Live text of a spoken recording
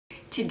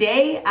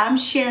Today I'm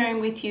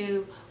sharing with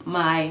you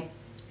my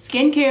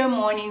skincare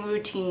morning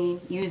routine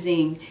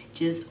using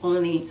just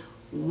only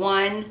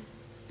one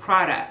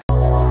product.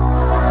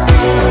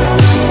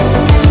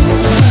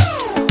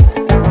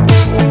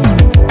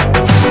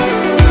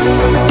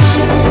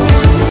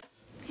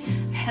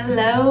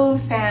 Hello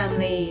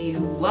family,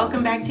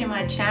 welcome back to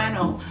my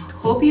channel.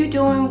 Hope you're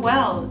doing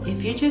well.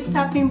 If you're just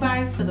stopping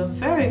by for the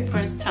very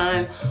first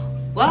time,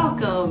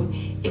 welcome.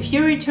 If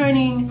you're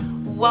returning,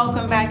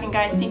 welcome back. And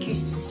guys, thank you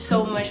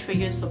so much for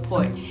your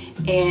support.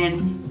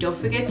 And don't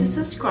forget to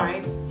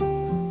subscribe,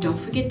 don't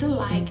forget to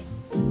like,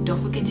 don't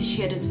forget to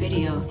share this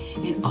video,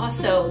 and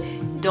also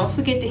don't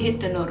forget to hit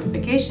the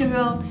notification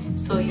bell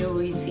so you'll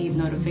receive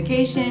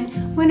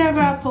notification whenever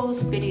I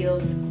post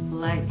videos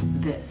like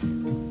this.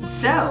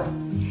 So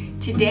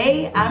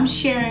today I'm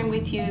sharing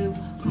with you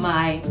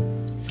my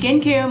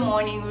skincare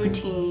morning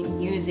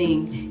routine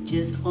using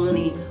just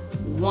only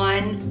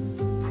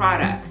one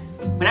product.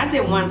 When I say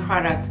one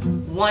product,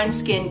 one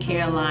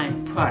skincare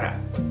line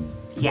product.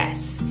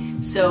 Yes.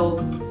 So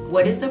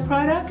what is the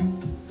product?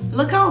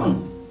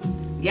 Lancome.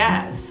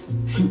 Yes.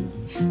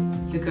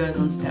 The girls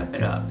don't step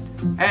it up.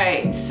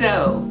 Alright,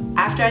 so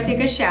after I take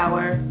a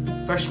shower,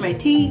 brush my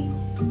teeth,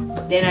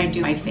 then I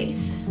do my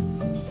face.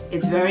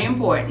 It's very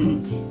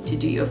important to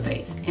do your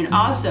face. And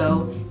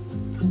also,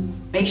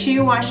 make sure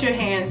you wash your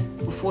hands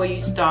before you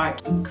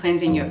start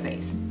cleansing your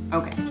face.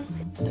 Okay.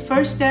 The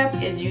first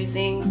step is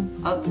using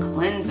a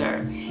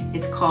cleanser.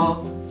 It's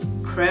called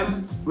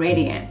Creme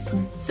Radiance.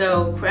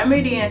 So Creme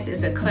Radiance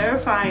is a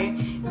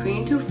clarifying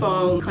cream to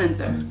foam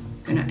cleanser. I'm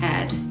gonna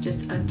add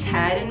just a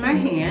tad in my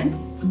hand,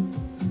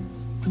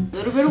 a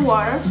little bit of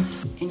water,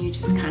 and you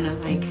just kind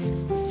of like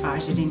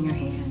massage it in your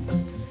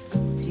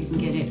hands so you can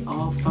get it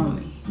all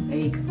foamy. There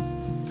you go.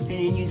 And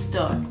then you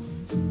start.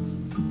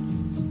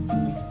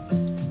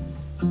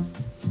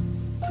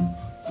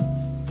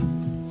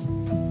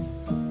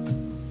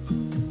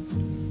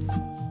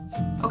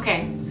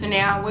 Okay, so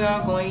now we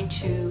are going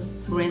to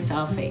rinse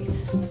our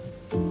face.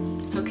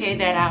 It's okay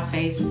that our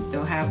face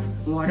still have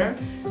water.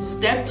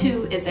 Step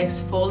 2 is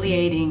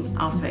exfoliating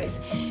our face.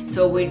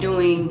 So we're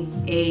doing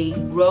a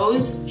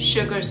rose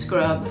sugar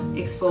scrub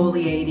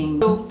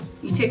exfoliating. So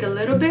you take a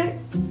little bit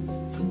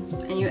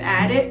and you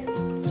add it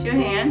to your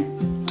hand,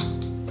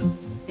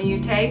 and you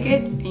take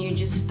it and you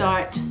just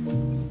start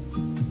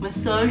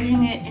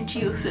massaging it into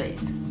your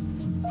face.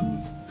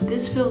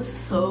 This feels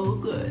so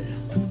good.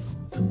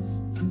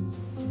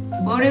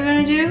 What are we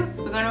gonna do?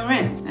 We're gonna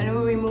rinse, and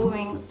we're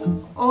removing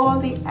all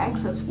the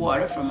excess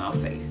water from our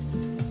face.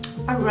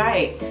 All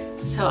right,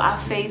 so our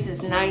face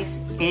is nice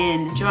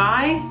and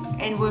dry,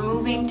 and we're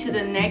moving to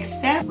the next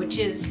step, which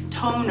is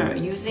toner,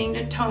 using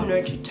the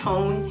toner to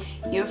tone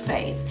your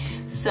face.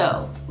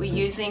 So we're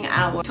using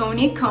our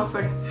Tony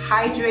Comfort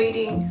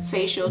Hydrating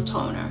Facial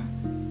Toner.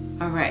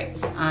 All right,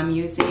 so I'm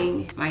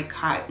using my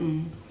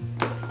cotton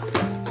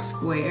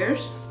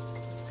squares,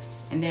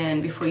 and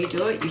then before you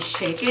do it, you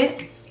shake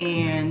it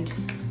and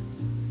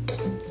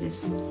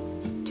just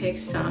take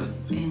some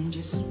and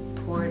just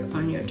pour it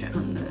on your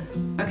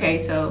okay,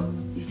 so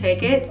you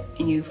take it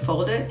and you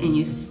fold it and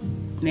you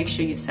make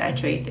sure you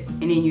saturate it,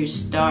 and then you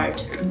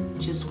start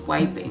just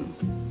wiping.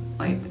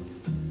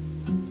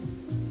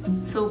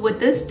 So what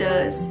this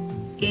does,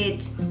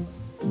 it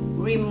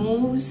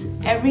removes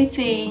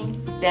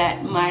everything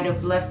that might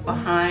have left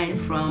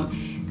behind from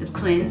the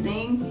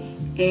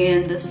cleansing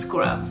and the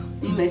scrub.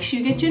 You make sure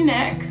you get your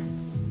neck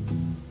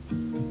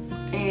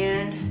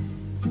and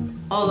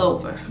all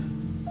over.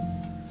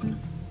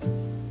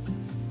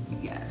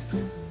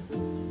 Yes.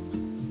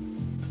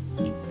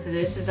 So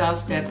this is our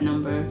step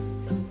number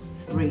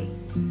 3.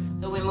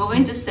 So we're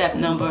moving to step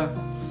number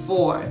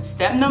 4.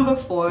 Step number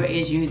 4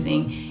 is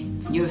using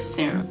your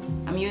serum.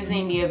 I'm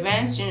using the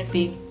Advanced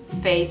Genifique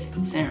Face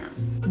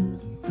Serum.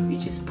 You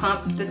just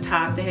pump the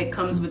top. It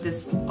comes with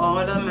this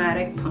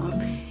automatic pump.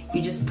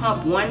 You just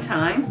pump one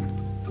time.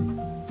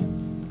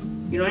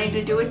 You don't need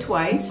to do it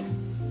twice.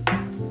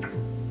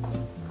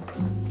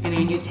 And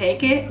then you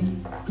take it,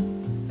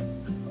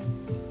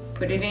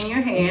 put it in your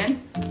hand,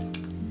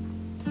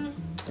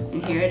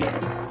 and here it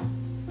is.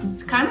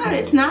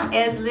 It's not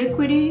as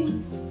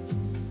liquidy.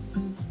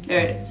 There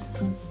it is.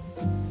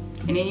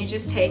 And then you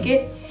just take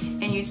it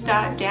and you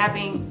start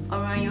dabbing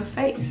around your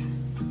face.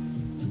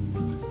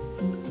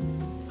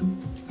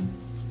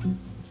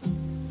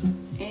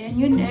 And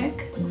your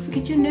neck, don't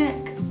forget your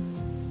neck.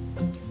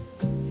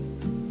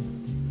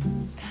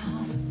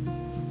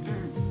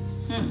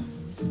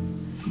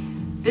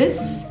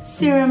 This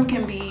serum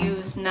can be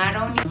used not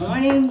only in the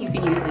morning, you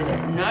can use it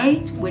at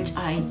night, which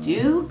I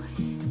do.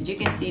 As you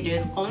can see,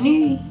 there's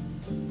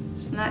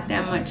not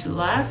that much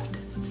left,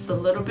 just a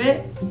little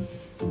bit.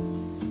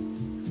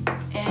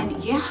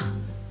 And yeah,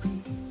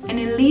 and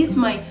it leaves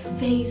my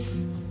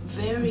face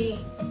very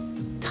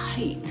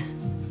tight.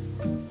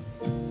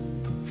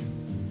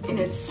 And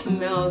it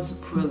smells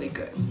really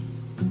good.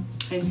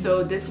 And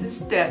so this is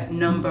step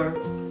number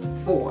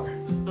 4.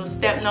 So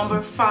step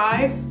number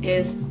 5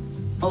 is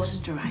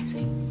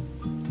moisturizing.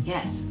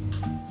 Yes,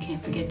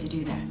 can't forget to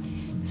do that.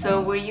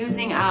 So we're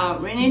using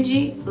our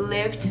Energy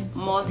Lift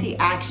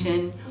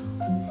Multi-Action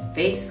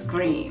Face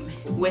Cream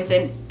with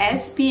an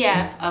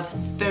SPF of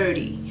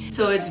 30.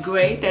 So it's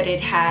great that it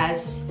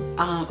has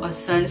a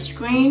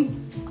sunscreen.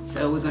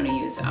 So we're going to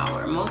use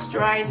our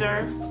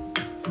moisturizer.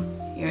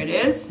 Here it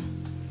is.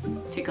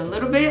 Take a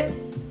little bit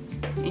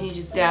and you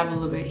just dab a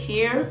little bit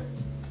here,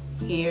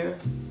 here,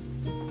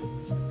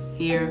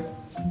 here,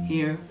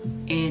 here,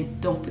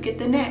 and don't forget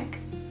the neck.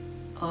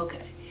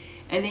 Okay.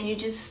 And then you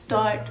just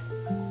start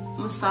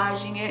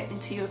massaging it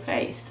into your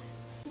face.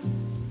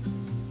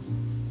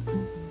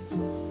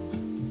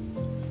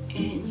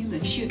 And you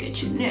make sure you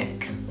get your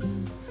neck.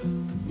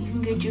 You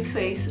can get your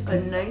face a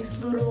nice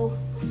little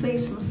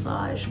face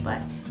massage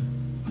by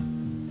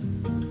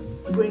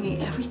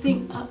bringing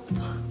everything up.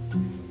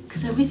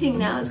 Because everything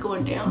now is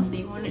going down, so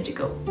you want it to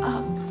go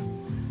up.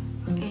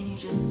 And you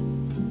just,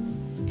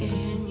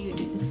 and you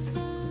do this.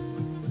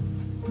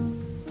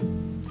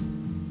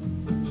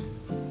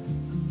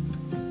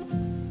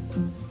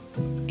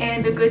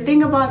 And the good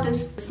thing about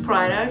this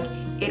product,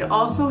 it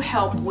also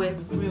helps with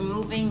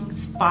removing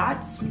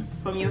spots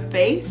from your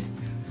face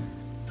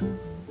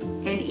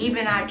and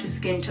even out your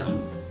skin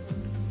tone.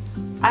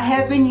 I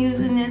have been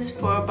using this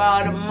for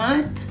about a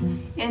month,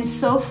 and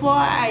so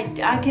far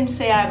I can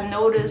say I've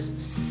noticed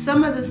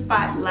some of the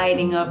spot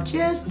lighting up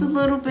just a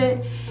little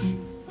bit.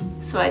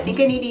 So I think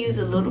I need to use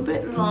a little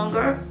bit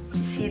longer to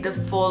see the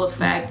full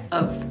effect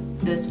of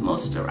this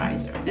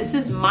moisturizer. This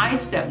is my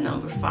step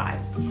number 5.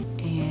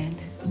 And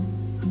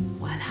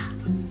voila.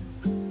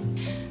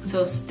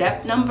 So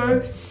step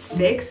number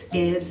 6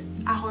 is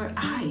our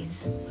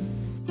eyes.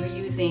 We're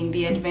using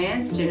the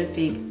Advanced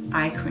Genifique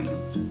Eye Cream.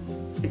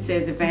 It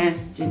says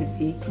Advanced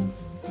Genifique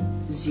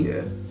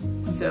Zure.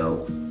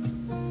 So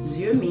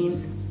Zure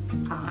means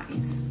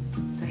eyes.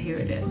 So here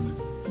it is.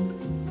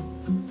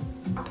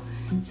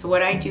 So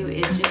what I do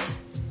is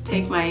just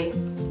take my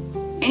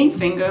any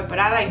finger, but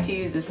I like to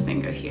use this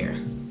finger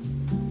here,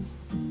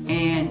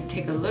 and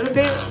take a little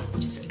bit,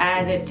 just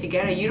add it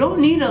together. You don't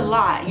need a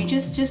lot, you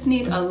just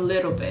need a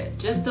little bit,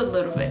 just a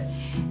little bit.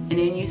 And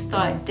then you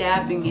start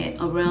dabbing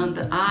it around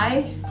the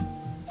eye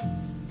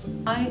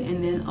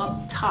and then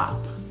up top.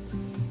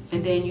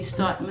 And then you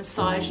start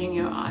massaging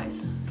your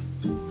eyes.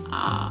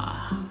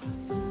 Ah,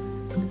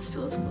 this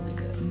feels really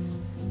good.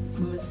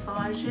 You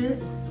massage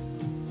it.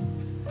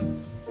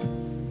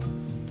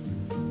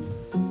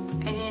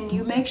 And then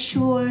you make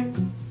sure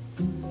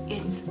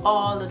it's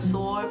all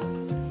absorbed,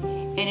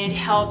 and it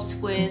helps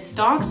with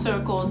dark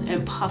circles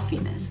and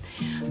puffiness.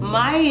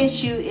 My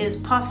issue is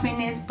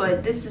puffiness,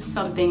 but this is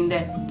something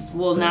that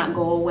will not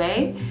go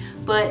away.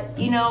 But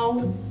you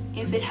know,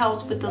 if it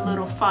helps with the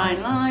little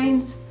fine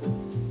lines,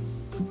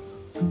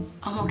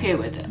 I'm okay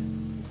with it.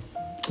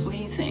 What do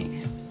you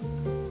think?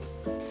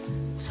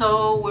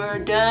 So we're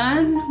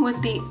done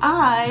with the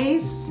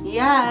eyes.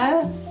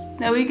 Yes,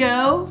 there we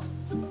go.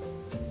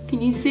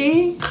 Can you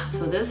see?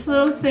 So this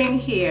little thing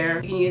here,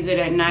 you can use it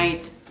at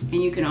night,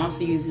 and you can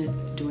also use it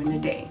during the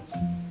day.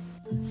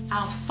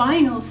 Our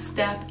final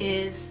step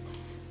is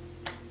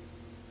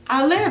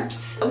our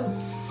lips.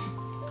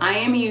 I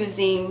am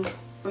using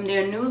from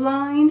their new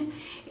line.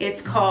 It's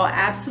called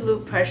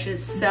Absolute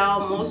Precious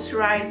Cell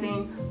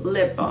Moisturizing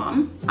Lip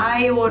Balm.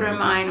 I order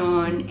mine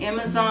on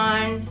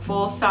Amazon,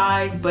 full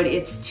size, but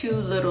it's 2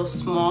 little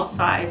small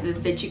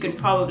sizes that you can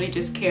probably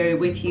just carry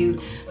with you,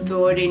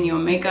 throw it in your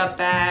makeup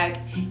bag,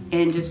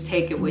 and just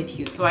take it with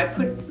you. So I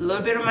put a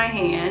little bit on my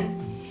hand,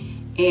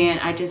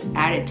 and I just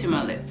add it to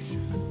my lips.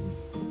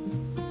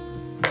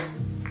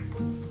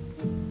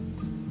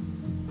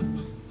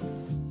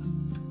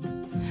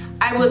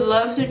 I would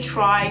love to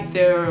try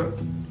their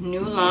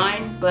new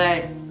line,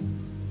 but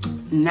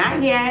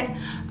not yet,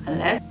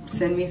 unless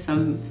send me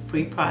some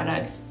free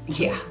products.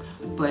 Yeah,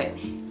 but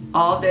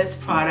all this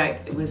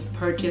product was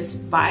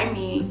purchased by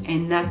me,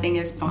 and nothing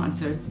is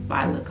sponsored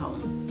by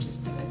Lancome,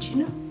 just to let you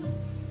know.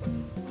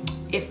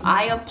 If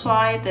I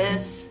apply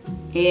this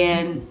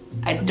and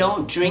I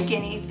don't drink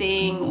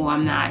anything, or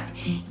I'm not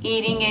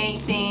eating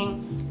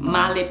anything,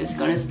 my lip is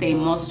gonna stay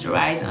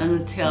moisturized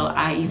until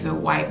I either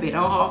wipe it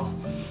off,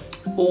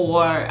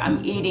 or I'm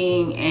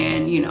eating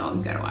and you know,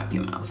 you gotta wipe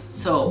your mouth.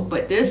 So,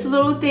 but this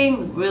little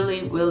thing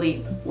really,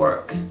 really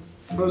works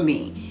for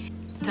me.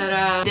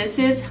 Ta-da! This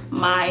is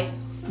my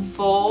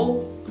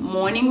full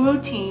morning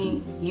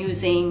routine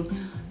using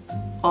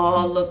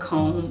all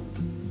Lancome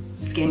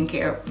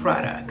skincare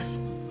products.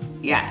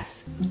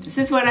 Yes, this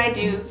is what I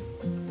do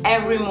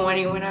every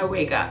morning when I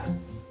wake up.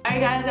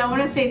 Alright guys, I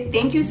want to say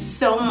thank you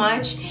so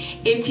much.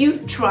 If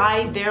you've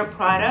tried their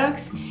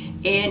products,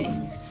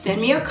 and send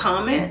me a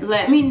comment,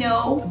 let me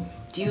know.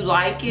 Do you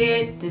like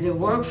it? Did it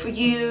work for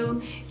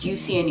you? Do you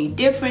see any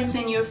difference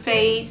in your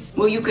face?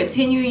 Will you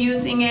continue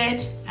using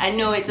it? I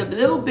know it's a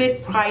little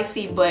bit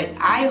pricey, but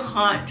I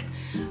hunt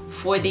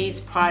for these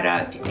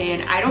products,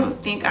 and I don't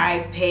think I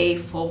pay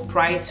full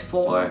price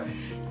for.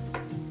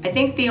 I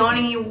think the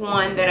only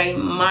one that I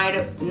might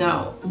have,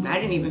 no, I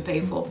didn't even pay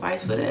full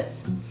price for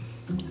this.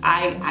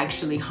 I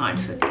actually hunt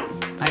for these.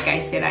 Like I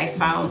said, I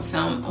found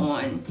some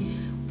on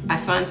I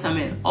found some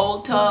in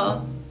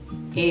Ulta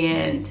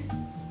and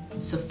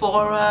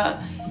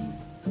Sephora,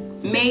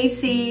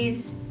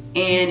 Macy's,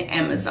 and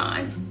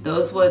Amazon.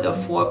 Those were the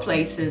 4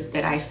 places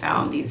that I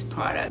found these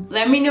products.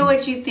 Let me know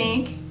what you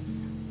think.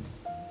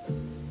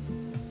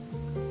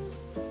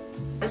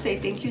 I say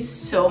thank you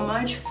so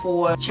much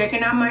for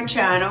checking out my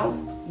channel,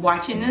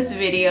 watching this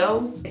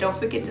video. Don't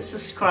forget to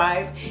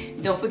subscribe,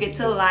 don't forget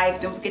to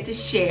like, don't forget to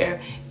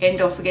share, and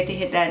don't forget to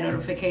hit that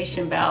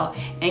notification bell.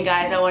 And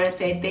guys, I want to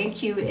say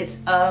thank you. It's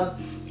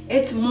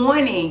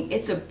morning.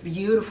 It's a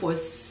beautiful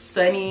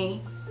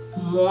sunny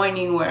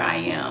morning where I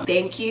am.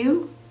 Thank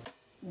you.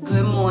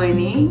 Good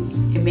morning.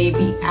 It may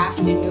be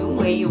afternoon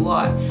where you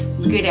are.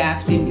 Good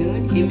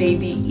afternoon. It may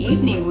be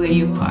evening where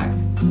you are.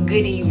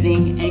 Good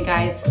evening. And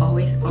guys,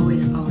 always,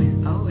 always, always,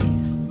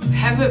 always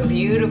have a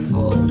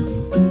beautiful,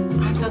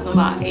 I'm talking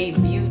about a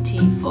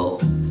beautiful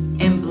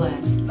and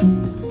blessed